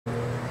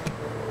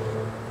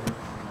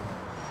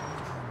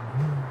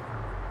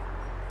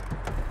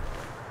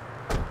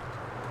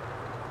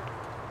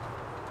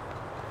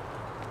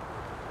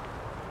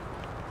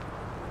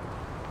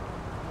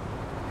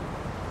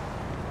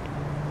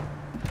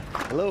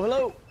Hello,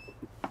 hello.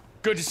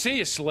 Good to see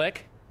you,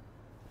 Slick.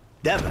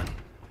 Devin,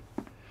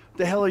 what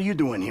the hell are you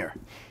doing here?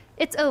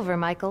 It's over,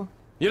 Michael.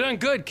 You done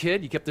good,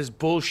 kid. You kept this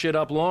bullshit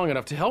up long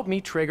enough to help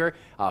me trigger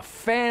a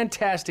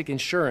fantastic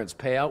insurance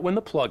payout when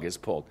the plug is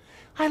pulled.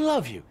 I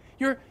love you.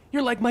 You're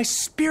like my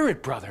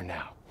spirit brother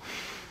now.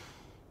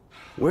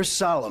 Where's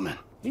Solomon?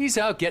 He's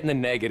out getting the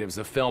negatives,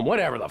 the film,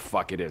 whatever the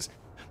fuck it is.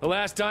 The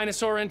last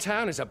dinosaur in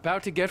town is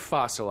about to get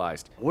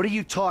fossilized. What are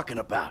you talking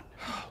about?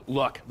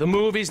 Look, the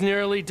movie's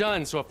nearly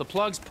done, so if the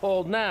plug's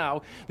pulled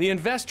now, the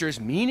investors,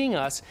 meaning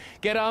us,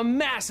 get a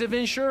massive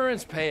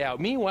insurance payout.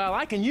 Meanwhile,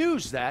 I can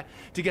use that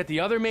to get the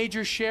other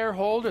major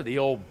shareholder, the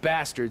old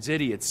bastard's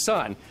idiot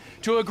son,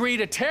 to agree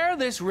to tear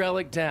this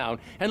relic down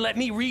and let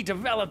me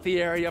redevelop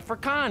the area for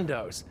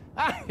condos.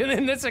 And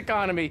in this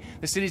economy,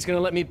 the city's gonna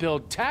let me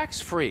build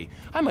tax-free.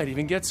 I might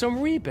even get some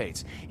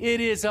rebates.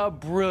 It is a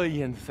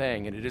brilliant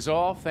thing, and it is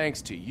all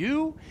thanks to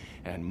you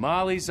and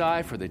Molly's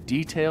eye for the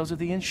details of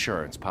the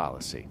insurance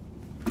policy.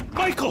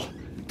 Michael,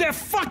 they're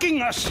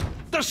fucking us!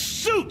 The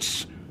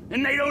suits!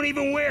 And they don't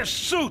even wear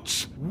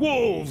suits!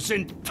 Wolves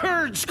in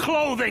turds'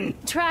 clothing!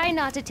 Try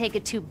not to take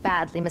it too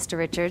badly, Mr.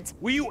 Richards.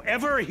 Were you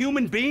ever a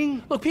human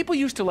being? Look, people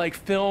used to like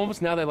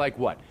films, now they like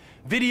what?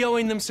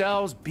 Videoing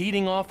themselves,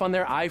 beating off on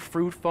their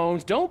iFruit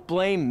phones. Don't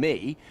blame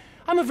me.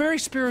 I'm a very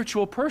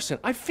spiritual person.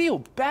 I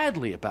feel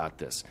badly about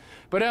this.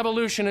 But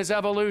evolution is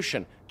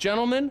evolution.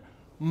 Gentlemen,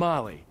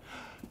 Molly,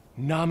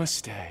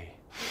 namaste.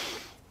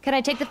 Can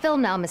I take the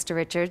film now, Mr.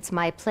 Richards?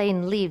 My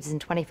plane leaves in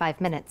 25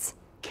 minutes.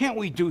 Can't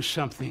we do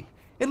something?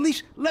 At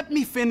least let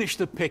me finish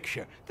the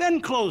picture,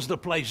 then close the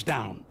place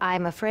down.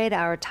 I'm afraid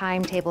our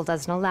timetable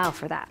doesn't allow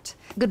for that.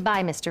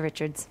 Goodbye, Mr.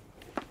 Richards.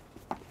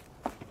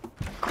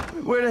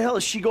 Where the hell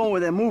is she going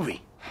with that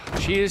movie?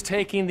 She is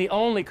taking the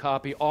only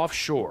copy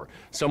offshore,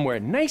 somewhere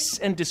nice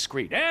and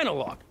discreet.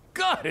 Analog.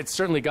 God, it's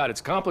certainly got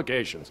its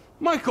complications.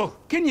 Michael,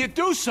 can you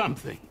do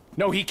something?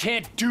 No, he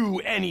can't do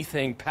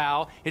anything,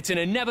 pal. It's an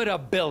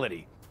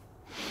inevitability.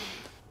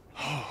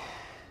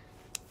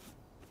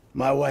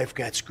 My wife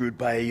got screwed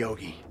by a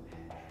yogi.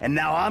 And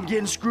now I'm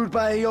getting screwed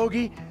by a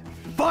yogi?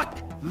 Fuck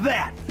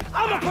that!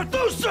 I'm a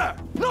producer!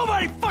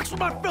 Nobody fucks with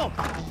my film!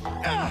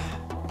 Ugh.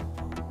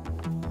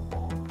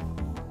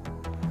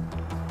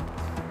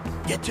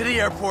 Get to the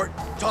airport,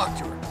 talk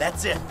to her.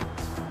 That's it.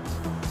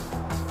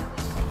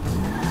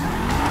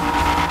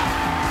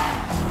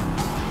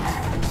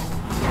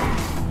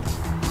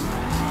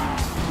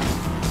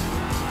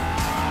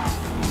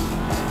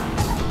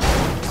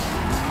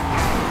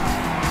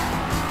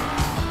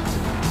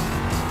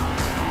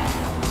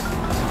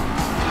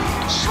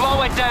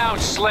 Slow it down,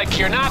 Slick.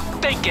 You're not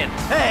thinking.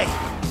 Hey,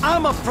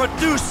 I'm a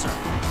producer.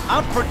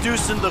 I'm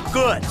producing the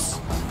goods.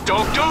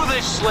 Don't do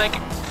this, Slick.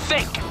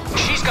 Think.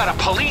 She's got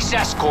a police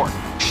escort.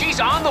 She's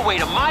on the way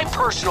to my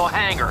personal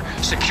hangar.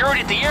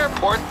 Security at the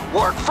airport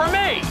work for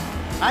me.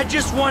 I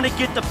just want to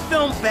get the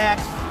film back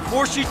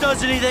before she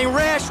does anything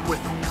rash with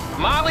it.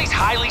 Molly's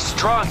highly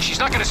strung. She's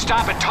not gonna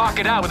stop and talk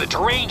it out with a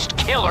deranged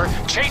killer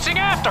chasing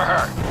after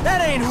her.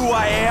 That ain't who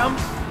I am.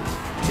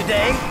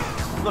 Today,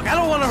 look, I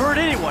don't want to hurt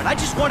anyone. I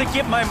just want to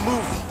get my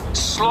movie.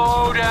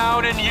 Slow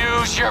down and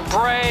use your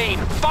brain.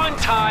 Fun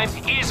time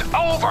is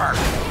over.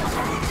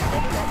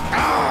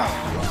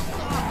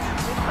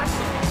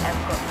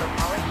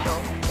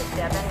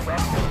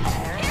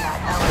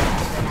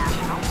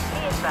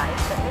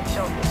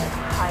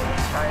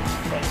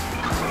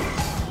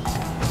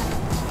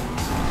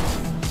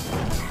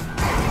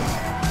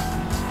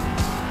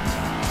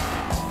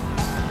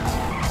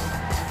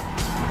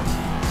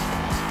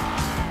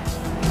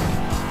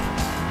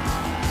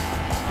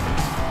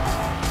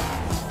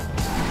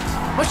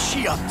 What's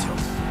she up to?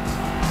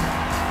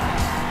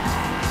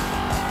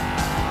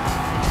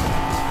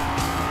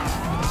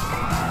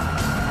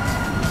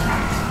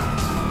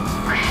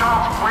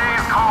 Shots,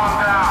 please calm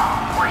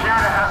down. We're here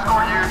to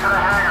escort you to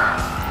the hangar.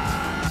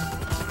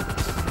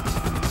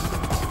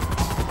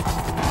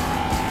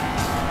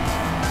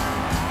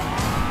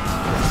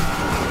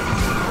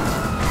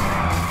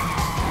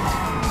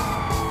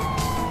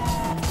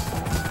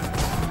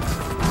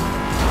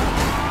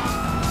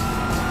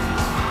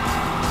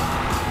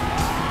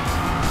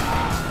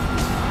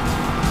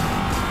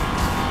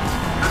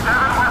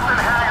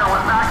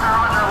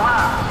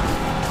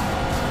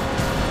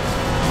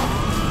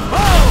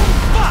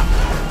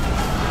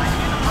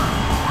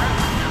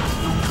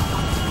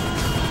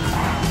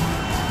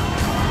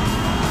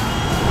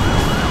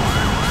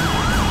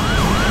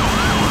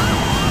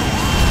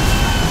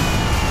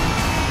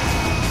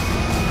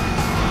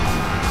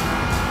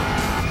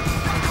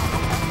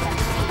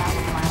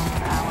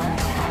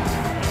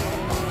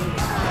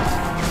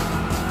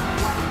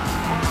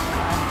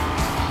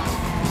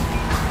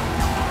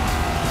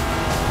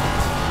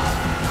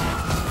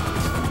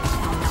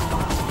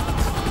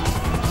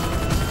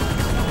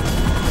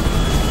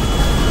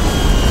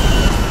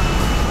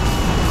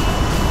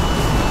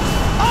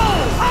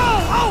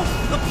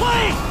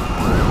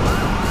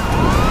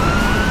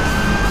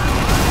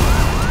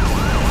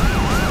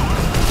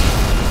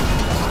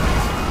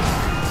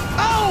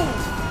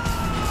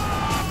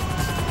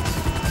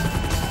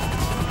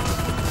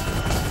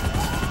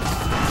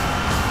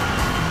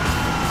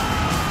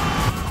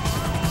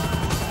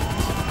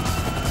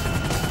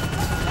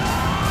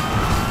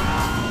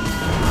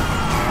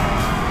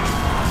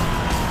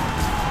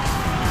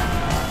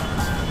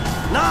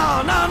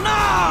 No, no,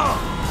 no!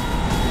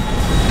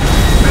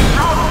 Miss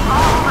Schultz,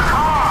 follow the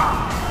car!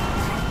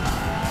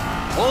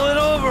 Pull it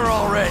over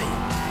already.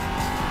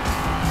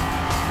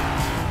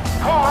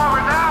 Pull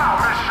over now,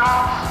 Miss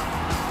Schultz!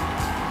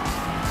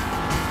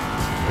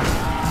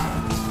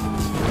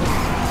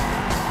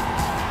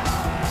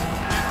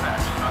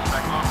 Dispatch,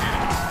 suspect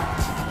located.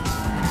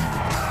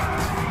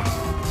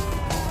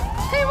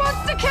 He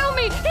wants to kill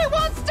me! He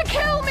wants to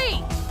kill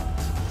me!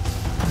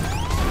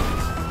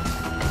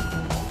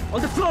 On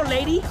the floor,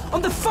 lady!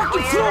 On the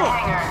fucking Clear the floor!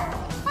 hangar.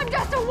 I'm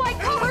just a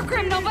white-collar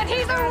criminal, but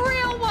he's a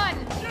real one!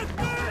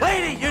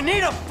 Lady, you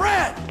need a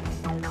friend!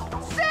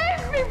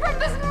 Save me from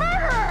this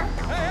murderer!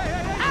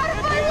 Out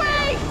of my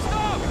way!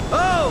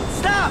 Oh,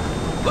 stop!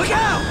 Look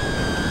out!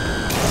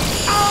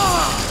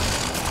 Ah!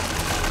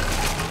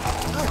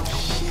 Oh,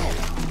 shit!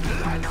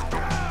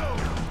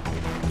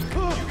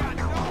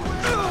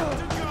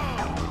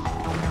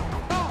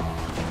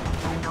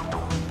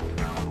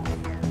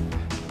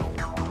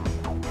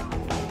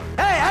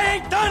 Hey, I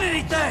ain't done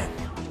anything!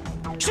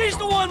 She's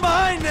the one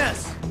behind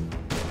this!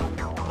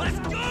 Let's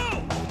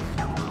go!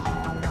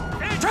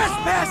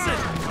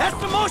 Trespassing! That's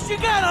the most you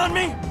got on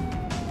me!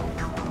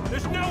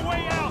 There's no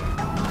way out!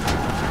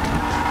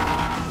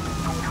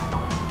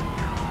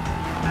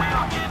 We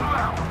are